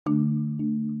Thank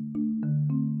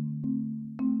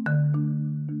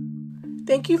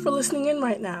you for listening in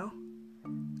right now.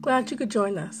 Glad you could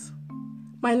join us.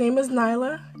 My name is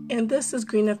Nyla, and this is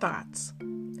Greener Thoughts.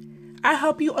 I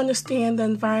help you understand the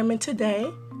environment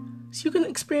today so you can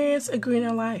experience a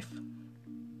greener life.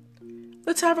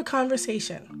 Let's have a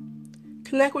conversation.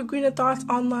 Connect with Greener Thoughts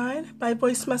online by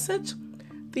voice message.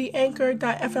 The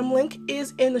Anchor.fm link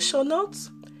is in the show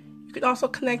notes. You can also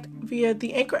connect via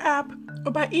the Anchor app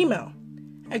or by email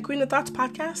at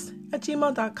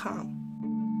greenerthoughtspodcast@gmail.com.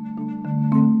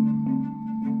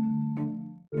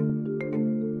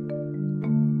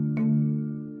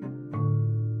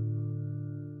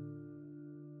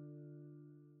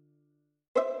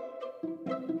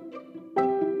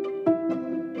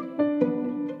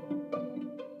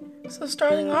 So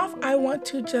starting off, I want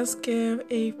to just give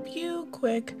a few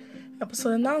quick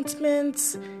episode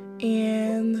announcements,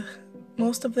 and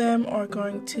most of them are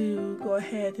going to go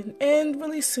ahead and end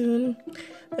really soon.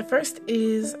 The first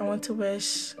is I want to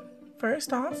wish,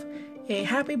 first off, a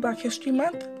happy Black History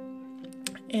Month.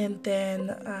 And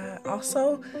then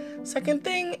also, second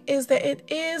thing is that it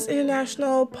is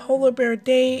International Polar Bear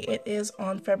Day. It is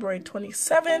on February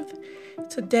 27th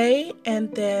today.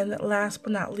 And then last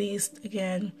but not least,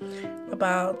 again,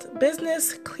 about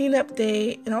Business Cleanup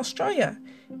Day in Australia.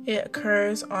 It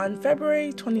occurs on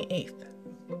February 28th.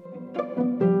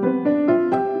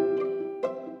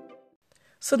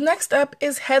 So next up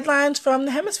is headlines from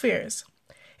the hemispheres.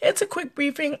 It's a quick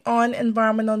briefing on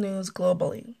environmental news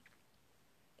globally.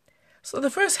 So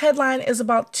the first headline is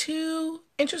about two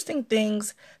interesting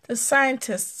things that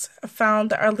scientists have found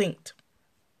that are linked.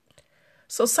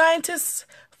 So scientists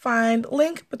find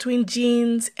link between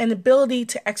genes and ability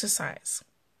to exercise.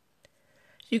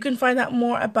 You can find out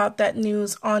more about that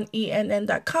news on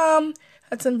ENN.com.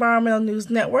 That's Environmental News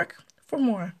Network for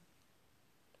more.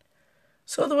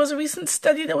 So there was a recent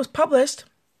study that was published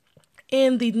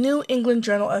in the New England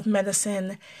Journal of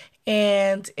Medicine,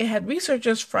 and it had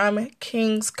researchers from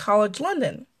King's College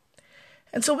London.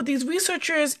 And so with these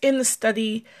researchers in the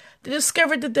study, they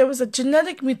discovered that there was a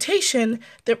genetic mutation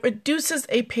that reduces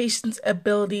a patient's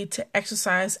ability to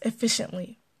exercise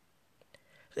efficiently.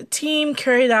 The team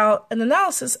carried out an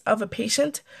analysis of a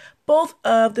patient, both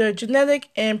of their genetic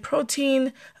and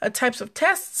protein types of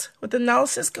tests with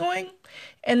analysis going,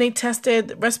 and they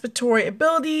tested respiratory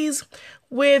abilities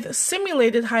with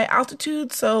simulated high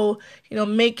altitude, so,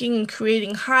 making and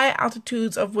creating high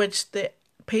altitudes of which the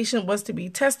patient was to be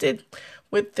tested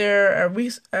with their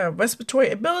respiratory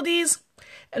abilities.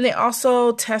 And they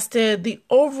also tested the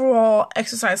overall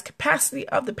exercise capacity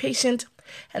of the patient,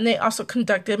 and they also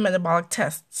conducted metabolic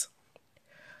tests.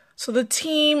 So the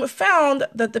team found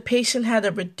that the patient had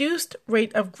a reduced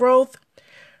rate of growth,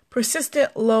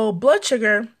 persistent low blood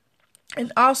sugar,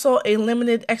 and also a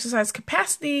limited exercise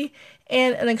capacity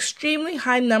and an extremely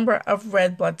high number of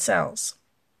red blood cells.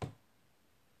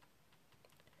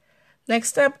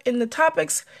 Next up in the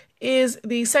topics is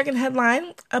the second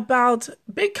headline about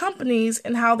big companies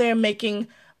and how they're making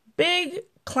big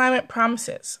climate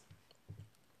promises.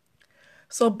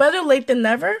 So better late than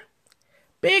never,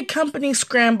 big companies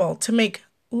scramble to make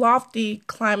lofty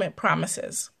climate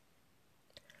promises.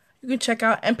 You can check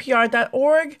out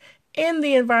npr.org in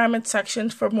the environment section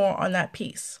for more on that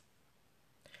piece.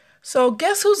 So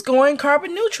guess who's going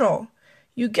carbon neutral?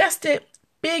 You guessed it,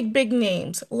 big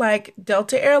names like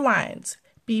Delta Airlines,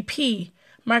 BP,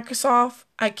 Microsoft,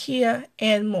 IKEA,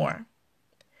 and more.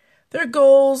 Their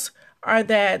goals are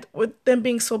that with them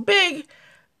being so big,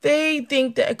 they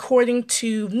think that according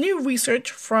to new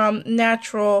research from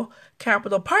Natural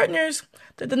Capital Partners,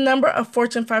 that the number of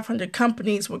Fortune 500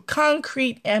 companies with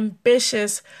concrete,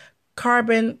 ambitious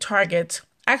carbon targets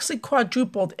actually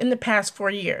quadrupled in the past 4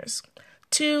 years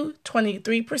to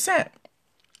 23%.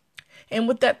 And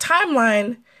with that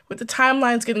timeline, with the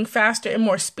timelines getting faster and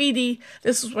more speedy,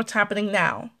 this is what's happening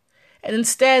now. And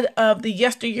instead of the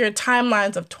yesteryear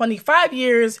timelines of 25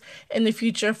 years in the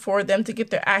future for them to get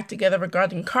their act together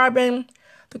regarding carbon,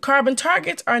 the carbon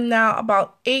targets are now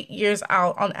about 8 years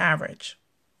out on average.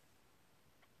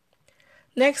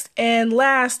 Next and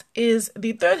last is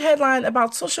the third headline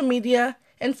about social media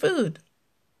and food.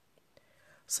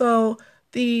 So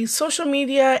the social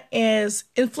media is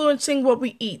influencing what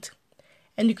we eat,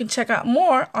 and you can check out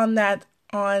more on that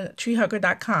on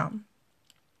treehugger.com.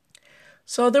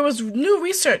 So there was new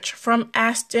research from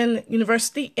Aston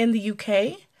University in the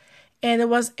UK, and it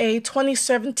was a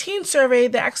 2017 survey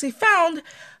that actually found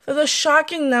that a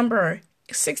shocking number,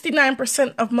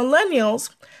 69% of millennials,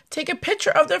 take a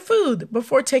picture of their food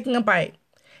before taking a bite.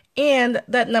 And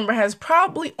that number has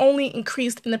probably only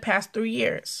increased in the past 3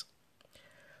 years.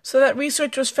 So that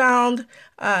research was found,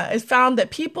 it found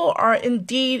that people are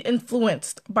indeed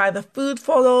influenced by the food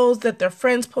photos that their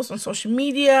friends post on social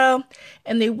media,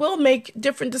 and they will make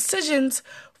different decisions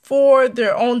for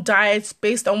their own diets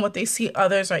based on what they see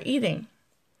others are eating.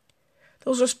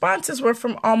 Those responses were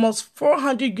from almost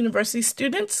 400 university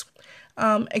students,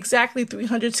 exactly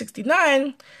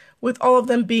 369, with all of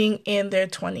them being in their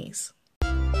 20s.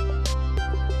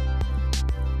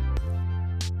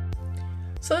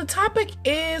 So the topic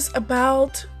is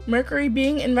about Mercury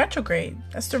being in retrograde.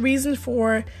 That's the reason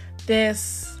for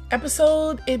this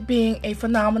episode, it being a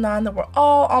phenomenon that we're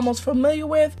all almost familiar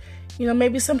with.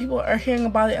 Maybe some people are hearing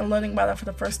about it and learning about it for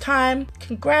the first time.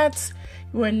 Congrats,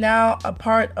 you are now a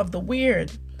part of the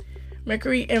weird.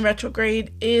 Mercury in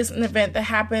retrograde is an event that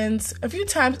happens a few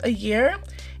times a year.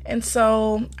 And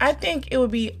so I think it would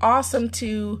be awesome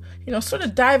to, sort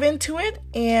of dive into it.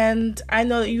 And I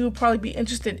know that you will probably be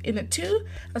interested in it too.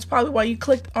 That's probably why you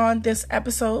clicked on this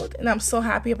episode. And I'm so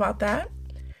happy about that.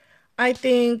 I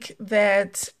think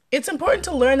that it's important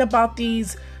to learn about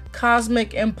these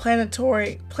cosmic and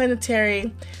planetary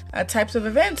types of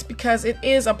events because it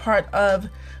is a part of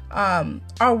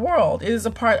our world. It is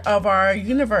a part of our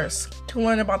universe to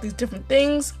learn about these different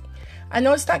things. I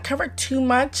know it's not covered too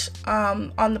much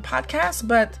on the podcast,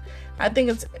 but I think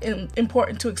it's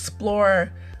important to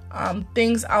explore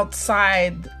things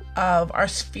outside of our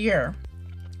sphere,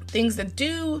 things that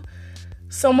do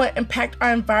somewhat impact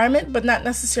our environment, but not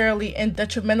necessarily in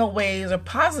detrimental ways or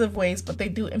positive ways, but they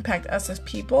do impact us as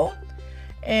people.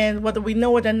 And whether we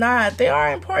know it or not, they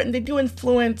are important. They do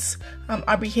influence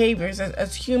our behaviors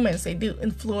as humans. They do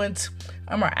influence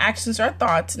our actions, our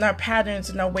thoughts, and our patterns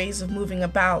and our ways of moving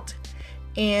about.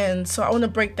 And so I want to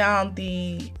break down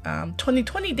the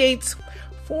 2020 dates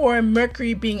for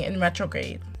Mercury being in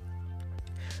retrograde.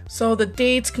 So the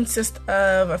dates consist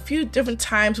of a few different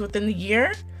times within the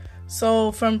year.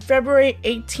 So from February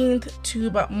 18th to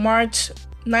about March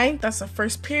 9th, that's the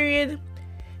first period.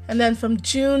 And then from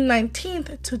June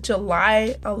 19th to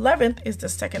July 11th is the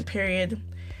second period.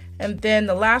 And then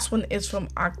the last one is from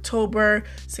October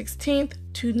 16th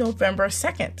to November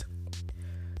 2nd.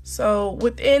 So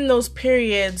within those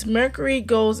periods, Mercury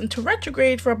goes into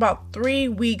retrograde for about 3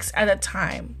 weeks at a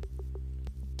time.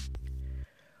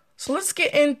 So let's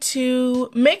get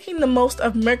into making the most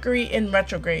of Mercury in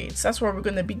retrograde. So that's where we're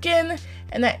going to begin,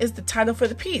 and that is the title for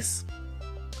the piece.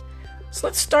 So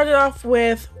let's start it off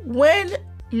with when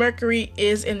Mercury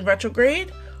is in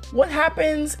retrograde, what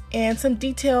happens, and some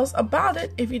details about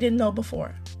it if you didn't know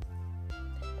before.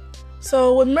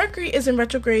 So when Mercury is in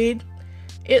retrograde,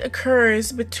 it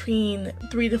occurs between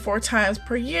 3 to 4 times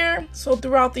per year. So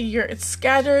throughout the year, it's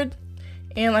scattered.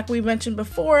 And like we mentioned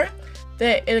before,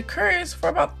 that it occurs for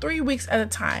about 3 weeks at a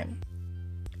time.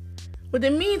 What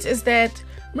it means is that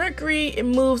Mercury, it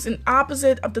moves in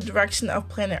opposite of the direction of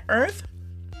planet Earth.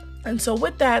 And so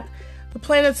with that, the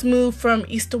planets move from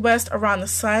east to west around the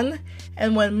sun.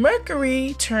 And when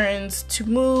Mercury turns to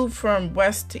move from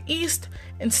west to east,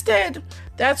 instead,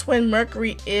 that's when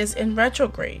Mercury is in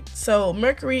retrograde. So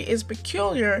Mercury is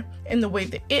peculiar in the way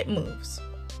that it moves.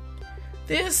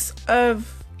 This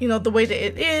the way that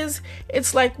it is,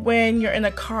 it's like when you're in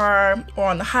a car or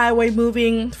on the highway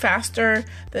moving faster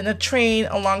than a train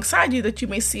alongside you that you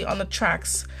may see on the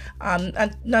tracks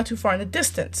not too far in the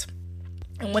distance.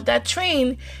 And with that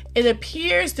train, it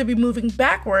appears to be moving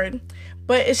backward,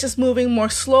 but it's just moving more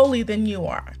slowly than you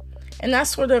are. And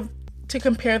that's sort of to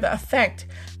compare the effect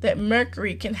that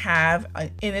Mercury can have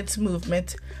in its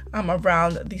movement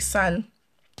around the sun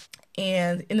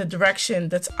and in a direction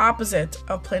that's opposite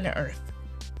of planet Earth.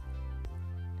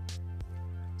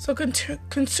 So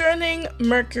concerning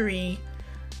Mercury,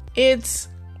 it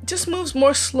just moves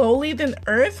more slowly than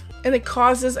Earth, and it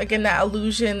causes, again, that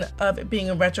illusion of it being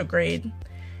a retrograde.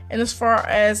 And as far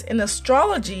as in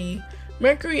astrology,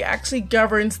 Mercury actually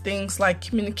governs things like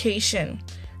communication,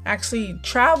 actually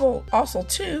travel also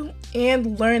too,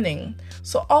 and learning.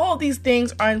 So all of these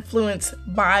things are influenced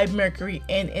by Mercury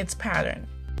and its pattern.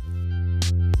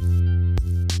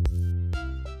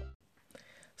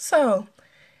 So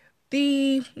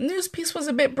the news piece was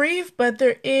a bit brief, but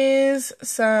there is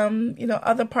some,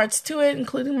 other parts to it,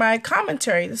 including my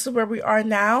commentary. This is where we are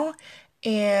now.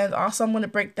 And also I'm going to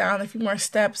break down a few more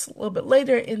steps a little bit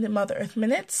later in the Mother Earth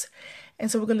Minutes. And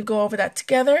so we're going to go over that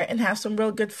together and have some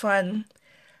real good fun.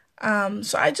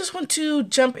 So I just want to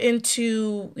jump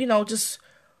into, just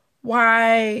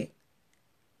why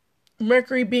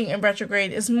Mercury being in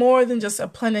retrograde is more than just a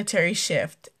planetary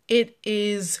shift. It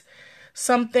is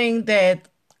something that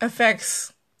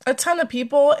affects a ton of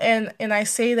people, and I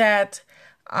say that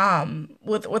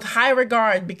with high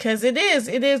regard, because it is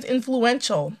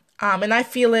influential. And I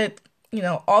feel it,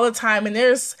 all the time. And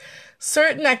there's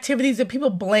certain activities that people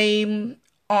blame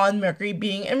on Mercury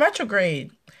being in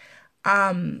retrograde.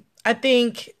 I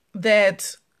think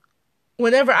that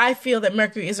whenever I feel that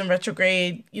Mercury is in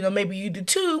retrograde, maybe you do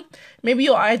too, maybe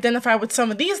you'll identify with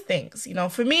some of these things.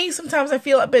 For me, sometimes I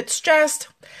feel a bit stressed.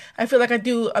 I feel like I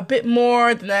do a bit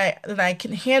more than I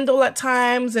can handle at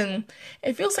times. And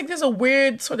it feels like there's a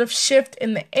weird sort of shift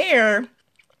in the air,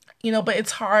 but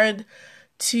it's hard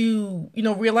to,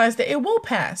 realize that it will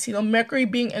pass. Mercury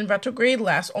being in retrograde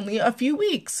lasts only a few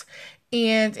weeks,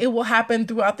 and it will happen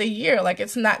throughout the year. Like,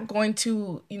 it's not going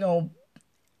to,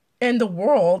 end the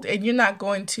world, and you're not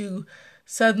going to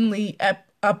suddenly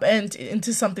upend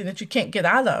into something that you can't get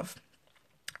out of.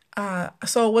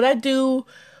 So what I do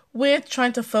with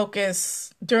trying to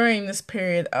focus during this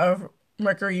period of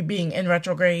Mercury being in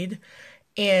retrograde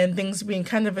and things being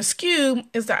kind of askew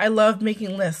is that I love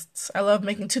making lists. I love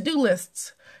making to-do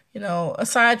lists.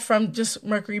 Aside from just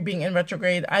Mercury being in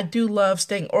retrograde, I do love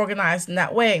staying organized in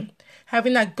that way.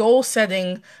 Having that goal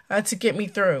setting to get me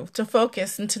through, to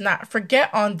focus and to not forget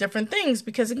on different things,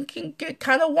 because it can get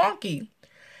kind of wonky.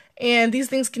 And these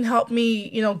things can help me,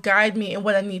 guide me in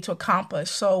what I need to accomplish.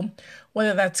 So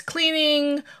whether that's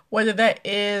cleaning, whether that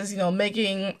is,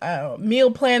 making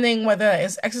meal planning, whether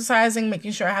it's exercising,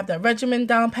 making sure I have that regimen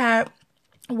down pat,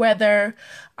 whether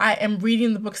I am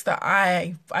reading the books that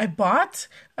I bought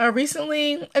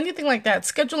recently, anything like that,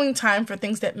 scheduling time for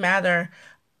things that matter,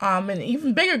 and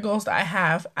even bigger goals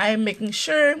that I am making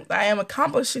sure that I am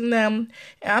accomplishing them,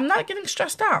 and I'm not getting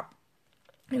stressed out.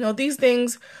 These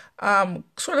things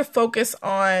sort of focus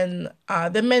on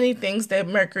the many things that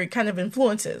Mercury kind of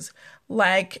influences,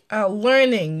 like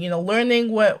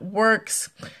learning what works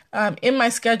in my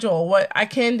schedule, what I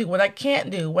can do, what I can't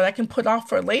do, what I can put off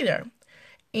for later.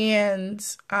 And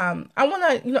I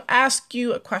want to, ask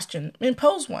you a question and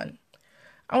pose one.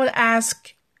 I want to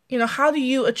ask, how do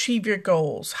you achieve your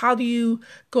goals? How do you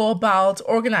go about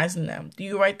organizing them? Do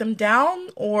you write them down,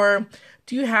 or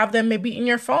do you have them maybe in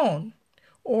your phone?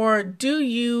 Or do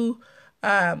you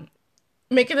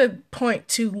make it a point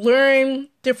to learn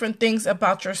different things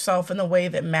about yourself in a way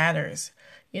that matters?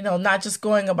 Not just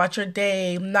going about your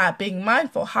day, not being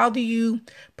mindful. How do you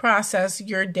process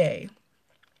your day?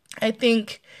 I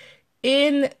think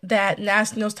in that, and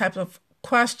asking those types of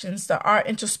questions that are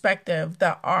introspective,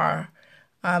 that are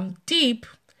deep,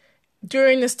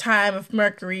 during this time of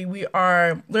Mercury, we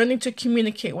are learning to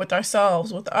communicate with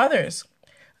ourselves, with others,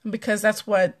 because that's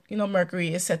what,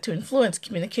 Mercury is said to influence: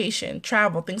 communication,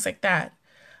 travel, things like that.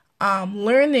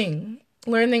 Learning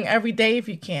every day if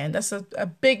you can. That's a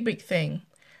big thing.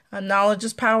 Knowledge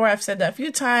is power. I've said that a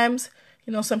few times.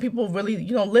 Some people really,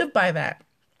 live by that.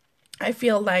 I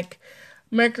feel like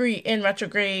Mercury in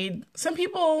retrograde, some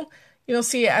people,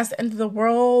 see it as the end of the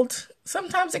world.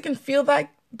 Sometimes it can feel like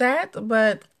that,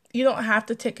 but you don't have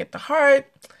to take it to heart.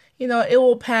 It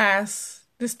will pass.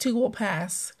 This too will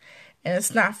pass, and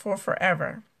it's not for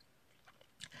forever.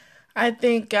 I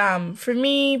think for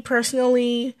me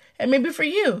personally, and maybe for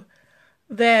you,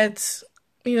 that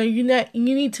you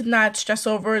need to not stress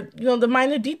over the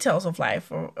minor details of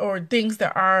life, or things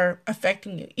that are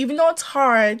affecting you. Even though it's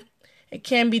hard, it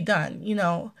can be done.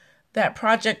 That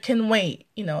project can wait.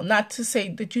 Not to say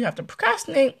that you have to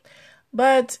procrastinate,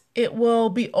 but it will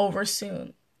be over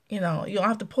soon. You don't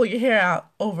have to pull your hair out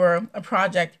over a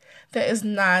project that is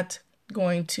not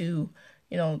going to,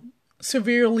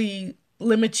 severely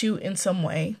limit you in some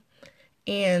way.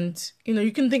 And,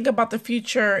 you can think about the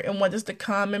future and what is to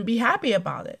come and be happy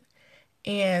about it.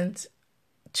 And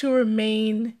to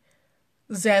remain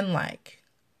Zen-like.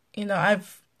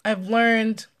 I've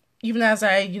learned, even as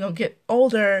I, get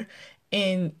older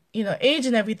in, age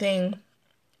and everything,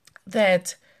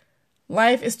 that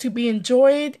life is to be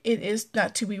enjoyed. It is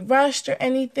not to be rushed or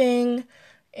anything.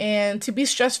 And to be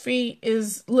stress-free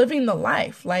is living the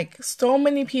life. Like, so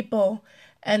many people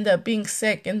end up being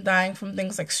sick and dying from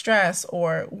things like stress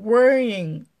or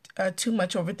worrying too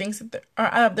much over things that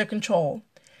are out of their control.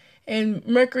 And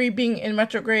Mercury being in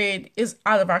retrograde is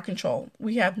out of our control.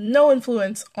 We have no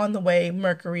influence on the way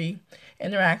Mercury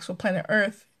interacts with planet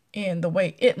Earth and the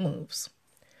way it moves.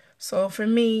 So for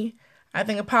me, I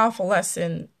think a powerful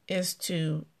lesson is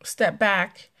to step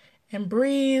back and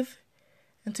breathe,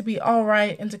 and to be all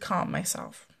right, and to calm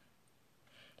myself.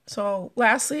 So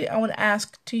lastly, I want to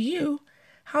ask to you,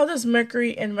 how does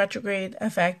Mercury in retrograde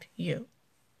affect you?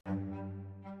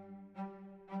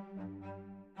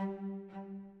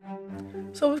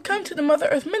 So we've come to the Mother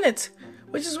Earth Minute,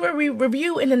 which is where we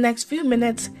review in the next few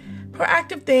minutes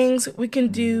proactive things we can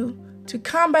do to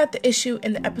combat the issue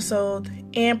in the episode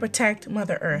and protect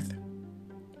Mother Earth.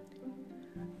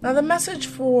 Now, the message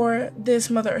for this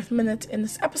Mother Earth Minute in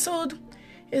this episode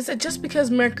is that just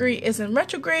because Mercury is in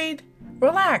retrograde,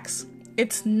 relax.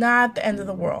 It's not the end of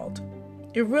the world.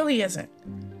 It really isn't.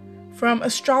 From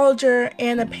astrologer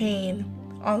Anna Payne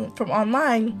from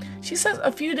online, she says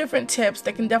a few different tips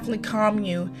that can definitely calm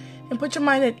you and put your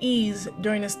mind at ease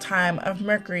during this time of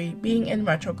Mercury being in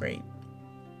retrograde.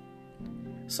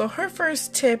 So her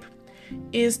first tip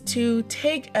is to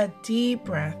take a deep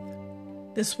breath.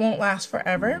 This won't last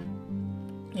forever.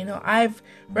 I've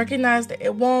recognized that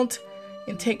it won't,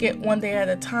 and take it one day at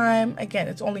a time. Again,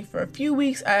 it's only for a few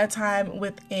weeks at a time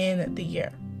within the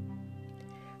year.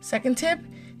 Second tip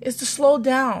is to slow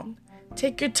down.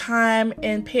 Take your time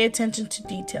and pay attention to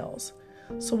details.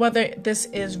 So whether this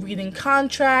is reading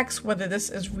contracts, whether this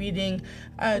is reading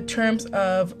terms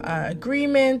of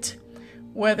agreement,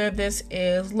 whether this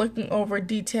is looking over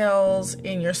details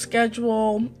in your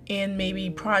schedule, in maybe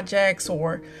projects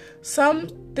or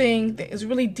something that is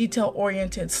really detail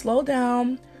oriented. Slow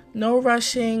down, no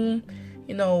rushing,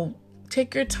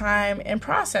 take your time and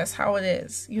process how it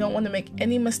is. You don't want to make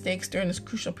any mistakes during this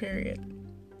crucial period.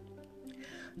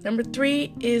 Number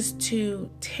 3 is to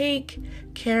take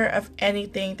care of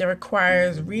anything that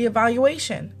requires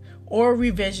reevaluation or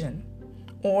revision,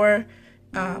 or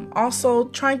also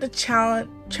trying to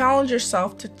challenge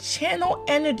yourself to channel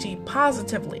energy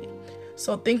positively.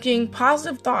 So thinking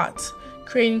positive thoughts,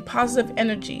 creating positive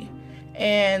energy,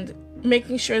 and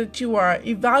making sure that you are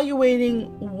evaluating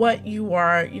what you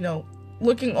are,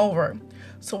 looking over.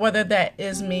 So whether that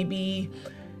is maybe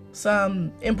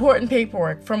some important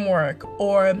paperwork from work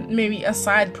or maybe a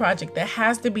side project that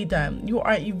has to be done, you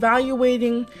are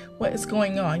evaluating what is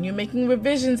going on. You're making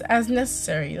revisions as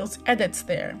necessary, those edits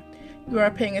there. You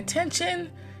are paying attention.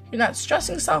 You're not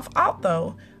stressing yourself out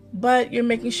though, but you're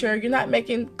making sure you're not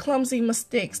making clumsy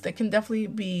mistakes that can definitely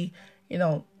be,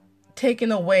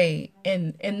 taken away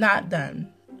and not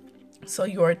done. So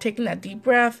you are taking that deep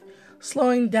breath,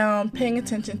 slowing down, paying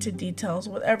attention to details.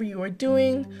 Whatever you are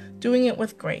doing it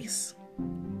with grace.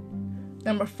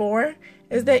 Number 4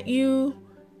 is that you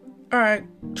are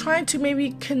trying to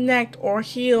maybe connect or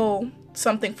heal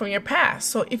something from your past.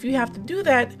 So if you have to do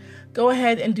that, go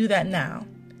ahead and do that now.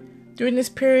 During this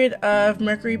period of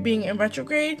Mercury being in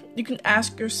retrograde, you can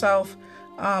ask yourself,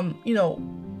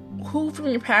 who from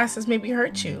your past has maybe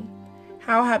hurt you?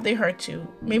 How have they hurt you?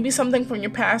 Maybe something from your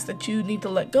past that you need to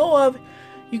let go of.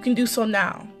 You can do so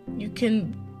now. You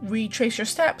can retrace your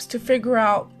steps to figure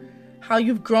out how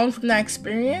you've grown from that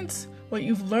experience, what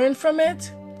you've learned from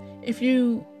it. If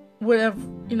you would have,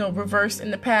 reversed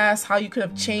in the past, how you could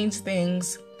have changed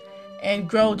things and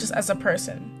grow just as a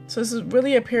person. So this is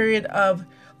really a period of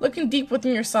looking deep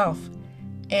within yourself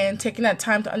and taking that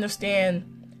time to understand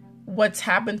what's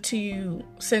happened to you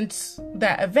since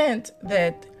that event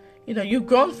that, you've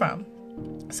grown from.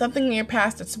 Something in your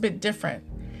past that's a bit different.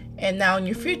 And now in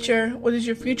your future, what is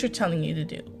your future telling you to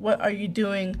do? What are you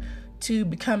doing to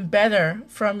become better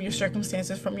from your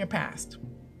circumstances from your past?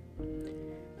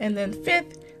 And then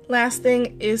 5th, last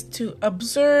thing is to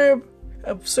observe,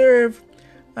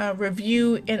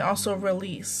 review, and also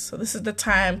release. So this is the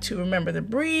time to remember to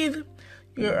breathe.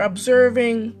 You're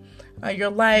observing your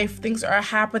life. Things are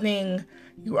happening.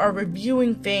 You are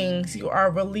reviewing things. You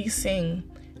are releasing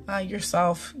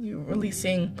yourself. You're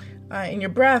releasing in your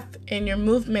breath, in your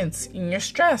movements, in your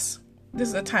stress. This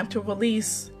is a time to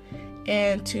release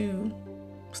and to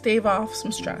stave off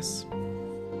some stress.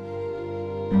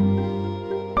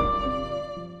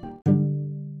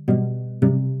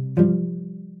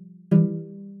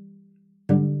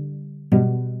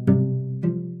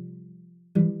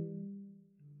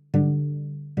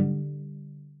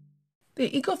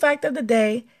 The eco fact of the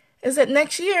day is that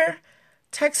next year,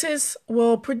 Texas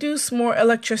will produce more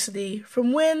electricity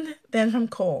from wind than from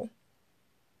coal.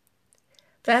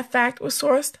 That fact was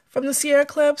sourced from the Sierra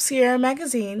Club Sierra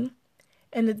magazine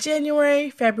in the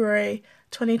January-February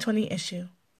 2020 issue.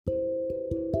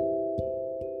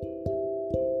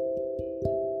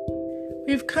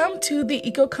 We've come to the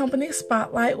Eco Company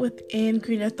Spotlight within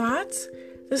Greener Thoughts.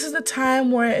 This is the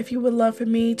time where if you would love for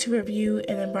me to review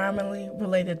an environmentally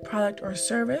related product or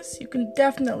service, you can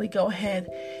definitely go ahead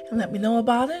and let me know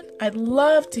about it. I'd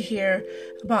love to hear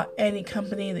about any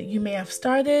company that you may have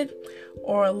started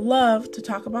or love to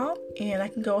talk about, and I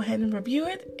can go ahead and review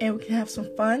it and we can have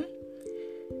some fun.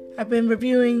 I've been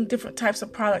reviewing different types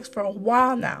of products for a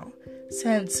while now,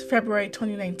 since February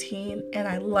 2019, and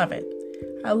I love it.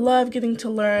 I love getting to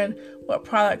learn what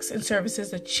products and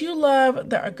services that you love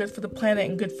that are good for the planet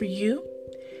and good for you.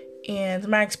 and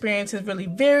my experience is really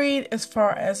varied as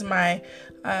far as my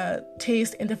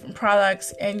taste in different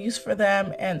products and use for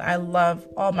them, and I love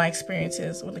all my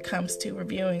experiences when it comes to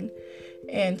reviewing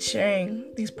and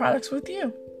sharing these products with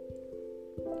you.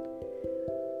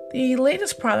 The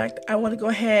latest product I want to go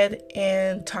ahead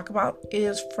and talk about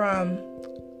is from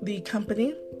the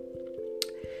company,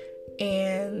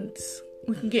 and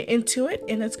we can get into it,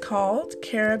 and it's called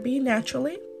CeraBe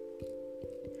Naturally.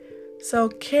 So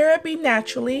CeraBe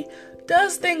Naturally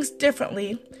does things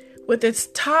differently with its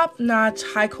top-notch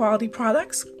high-quality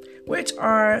products, which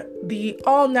are the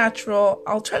all-natural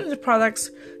alternative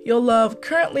products you'll love,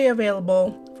 currently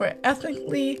available for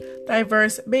ethnically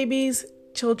diverse babies,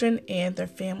 children, and their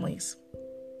families.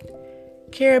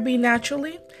 CeraBe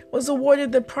Naturally was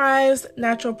awarded the prized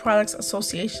Natural Products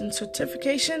Association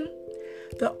certification,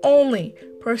 the only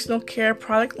personal care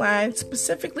product line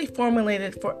specifically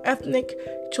formulated for ethnic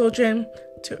children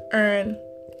to earn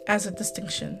as a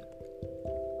distinction.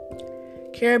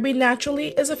 CeraBe Naturally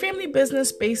is a family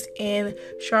business based in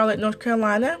Charlotte, North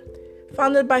Carolina,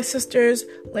 founded by sisters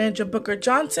Landra Booker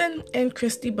Johnson and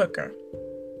Christy Booker.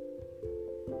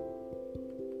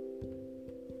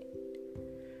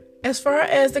 As far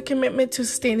as the commitment to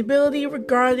sustainability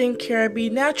regarding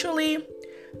CeraBe Naturally,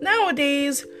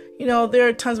 nowadays, there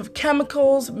are tons of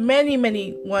chemicals,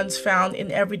 many ones found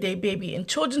in everyday baby and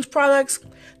children's products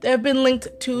that have been linked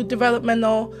to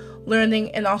developmental, learning,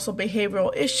 and also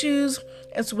behavioral issues,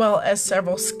 as well as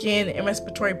several skin and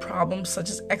respiratory problems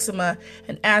such as eczema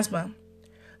and asthma.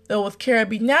 Though with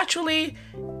CeraBe Naturally,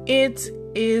 it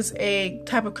is a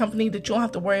type of company that you don't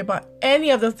have to worry about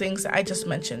any of the things that I just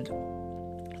mentioned.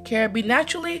 CeraBe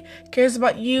Naturally cares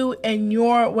about you and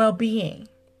your well-being.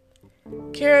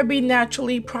 CeraBe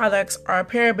Naturally products are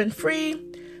paraben-free,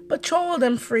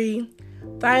 petroleum-free,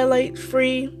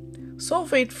 phthalate-free,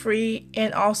 sulfate-free,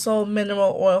 and also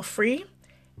mineral oil-free,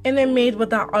 and they're made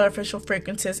without artificial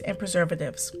fragrances and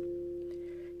preservatives.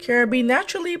 CeraBe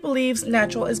Naturally believes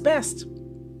natural is best.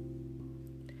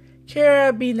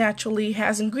 CeraBe Naturally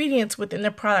has ingredients within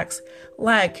their products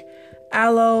like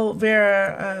aloe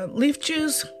vera leaf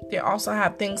juice. They also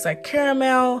have things like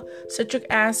caramel, citric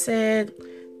acid.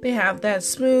 They have that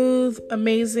smooth,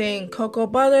 amazing cocoa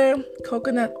butter,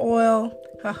 coconut oil,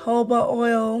 jojoba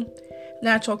oil,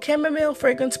 natural chamomile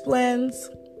fragrance blends.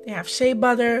 They have shea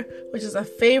butter, which is a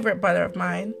favorite butter of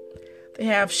mine. They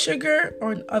have sugar,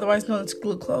 or otherwise known as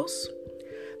glucose.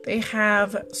 They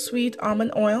have sweet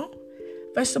almond oil,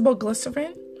 vegetable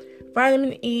glycerin,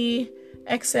 vitamin E,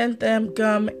 xanthan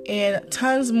gum, and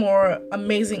tons more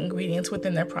amazing ingredients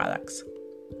within their products.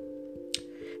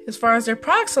 As far as their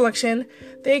product selection,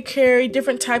 they carry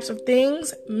different types of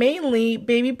things, mainly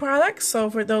baby products. So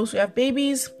for those who have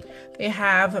babies, they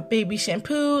have a baby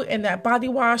shampoo and that body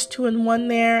wash 2-in-1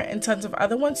 there, and tons of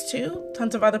other ones too,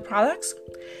 tons of other products.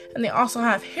 And they also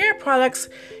have hair products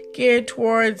geared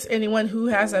towards anyone who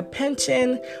has a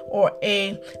penchant or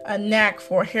a knack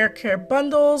for hair care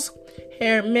bundles,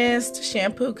 hair mist,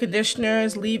 shampoo,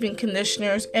 conditioners, leave-in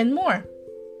conditioners, and more.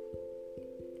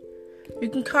 You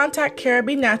can contact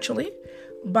CeraBe Naturally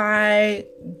by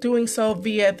doing so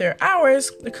via their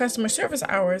hours, the customer service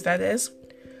hours, that is.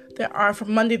 They are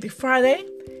from Monday through Friday,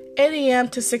 8 a.m.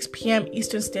 to 6 p.m.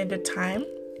 Eastern Standard Time.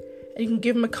 And you can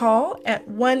give them a call at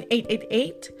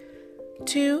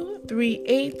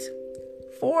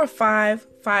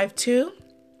 1-888-238-4552.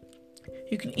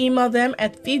 You can email them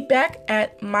at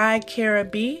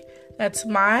feedback@mycarab, that's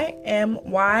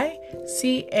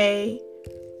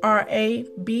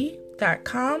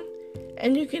mycarab.com,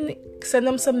 and you can send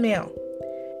them some mail.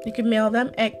 You can mail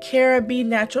them at CeraBe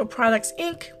Natural Products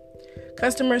Inc.,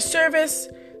 Customer Service,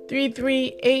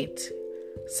 338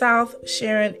 South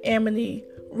Sharon Amity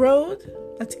Road,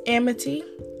 that's Amity,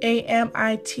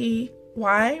 Amity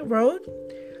Road,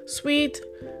 Suite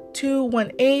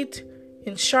 218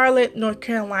 in Charlotte, North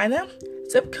Carolina,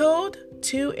 zip code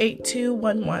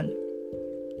 28211.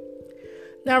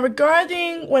 Now,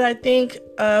 regarding what I think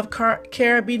of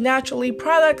CeraBe Naturally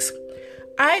products,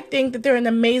 I think that they're an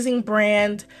amazing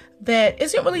brand that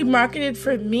isn't really marketed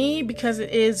for me because it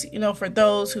is, for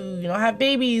those who, have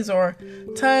babies or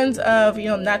tons of,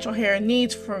 natural hair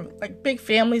needs for like big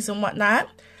families and whatnot.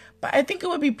 But I think it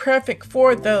would be perfect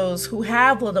for those who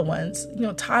have little ones,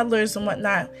 toddlers and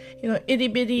whatnot, itty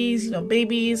bitties,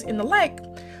 babies and the like.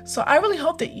 So I really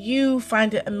hope that you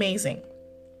find it amazing.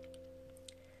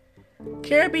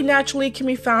 CeraBe Naturally can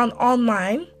be found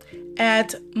online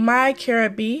at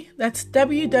mycarab, that's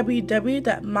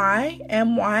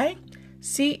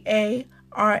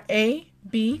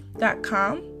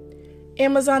www.mycarab.com,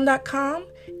 Amazon.com,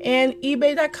 and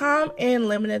eBay.com in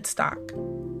limited stock.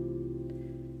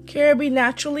 Caribbean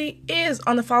Naturally is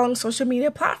on the following social media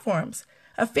platforms: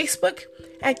 Facebook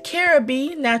at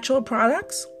Caribbean Natural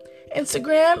Products,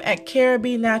 Instagram at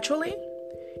Caribbean Naturally,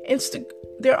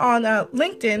 they're on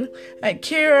LinkedIn at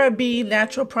Caribbean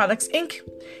Natural Products Inc.,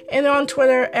 and they're on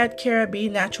Twitter at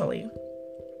Caribbean Naturally.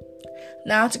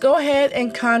 Now, to go ahead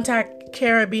and contact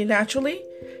Caribbean Naturally,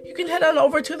 you can head on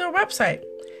over to their website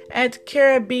at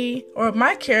Caribbean or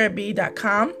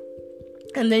mycaribbean.com,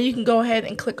 and then you can go ahead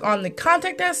and click on the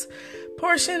Contact Us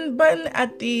portion button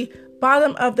at the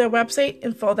bottom of their website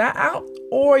and fill that out,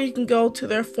 or you can go to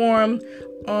their form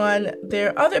on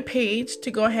their other page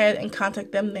to go ahead and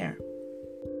contact them there.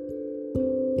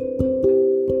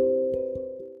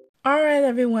 All right,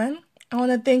 everyone. I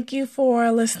want to thank you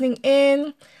for listening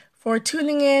in, for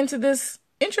tuning in to this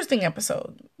interesting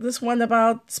episode. This one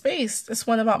about space, this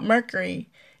one about Mercury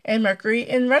and Mercury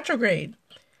in retrograde.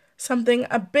 Something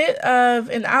a bit of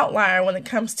an outlier when it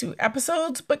comes to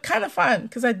episodes, but kind of fun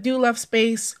because I do love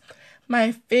space.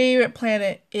 My favorite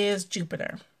planet is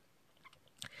Jupiter.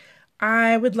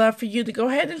 I would love for you to go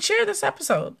ahead and share this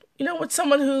episode, with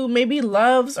someone who maybe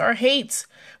loves or hates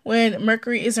when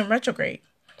Mercury is in retrograde.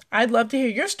 I'd love to hear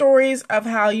your stories of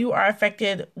how you are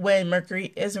affected when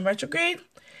Mercury is in retrograde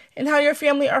and how your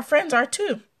family or friends are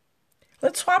too.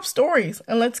 Let's swap stories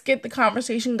and let's get the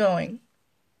conversation going.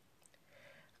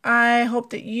 I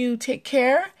hope that you take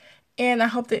care, and I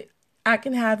hope that I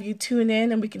can have you tune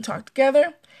in and we can talk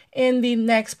together in the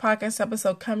next podcast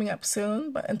episode coming up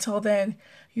soon. But until then,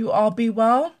 you all be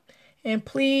well, and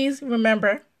please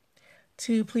remember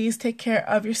to please take care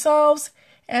of yourselves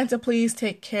and to please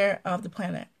take care of the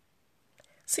planet.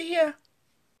 See ya.